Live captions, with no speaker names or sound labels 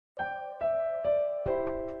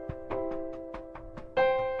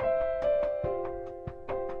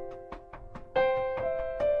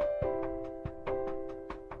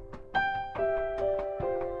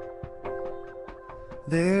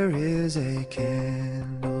There is a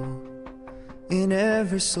candle in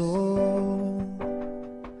every soul,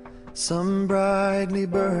 some brightly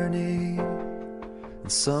burning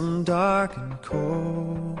and some dark and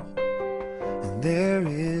cold. And there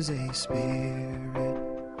is a spirit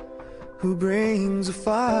who brings a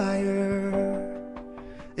fire,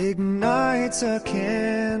 ignites a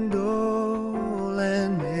candle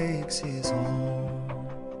and makes his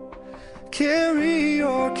home. Carry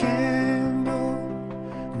your candle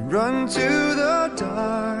and run to the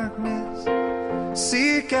darkness.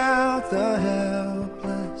 Seek out the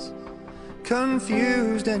helpless,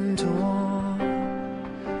 confused and torn,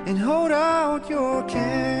 and hold out your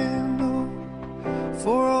candle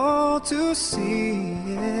for all to see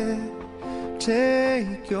it.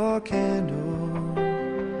 Take your candle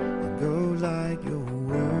and go light your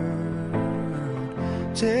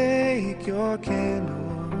world. Take your candle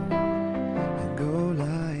and go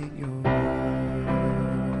light your world.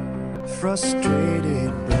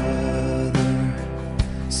 Frustrated brother,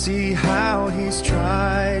 see how he's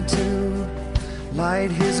tried to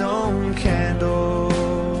light his own candle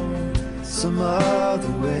some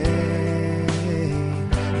other way.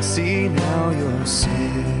 See now your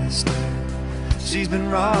sister, she's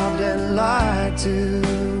been robbed and lied to,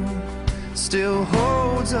 still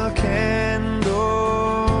holds a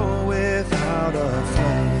candle without a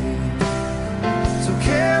flame. So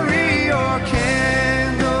carry your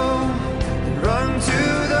candle and run to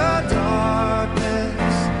the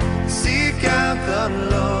darkness. Seek out the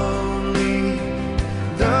lonely,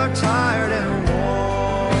 the tired and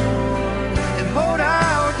worn, and hold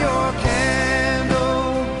out your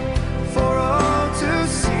candle for all to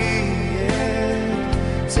see it.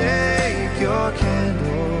 Take your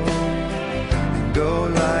candle and go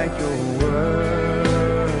light your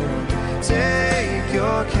world. Take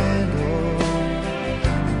your candle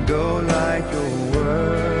and go light your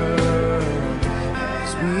world.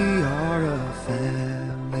 'Cause we are a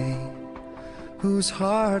family whose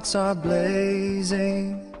hearts are blazing.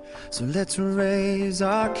 So let's raise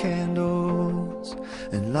our candles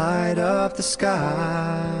and light up the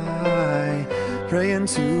sky, praying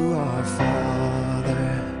to our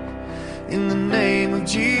Father in the name of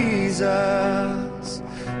Jesus.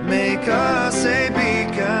 Make us a beacon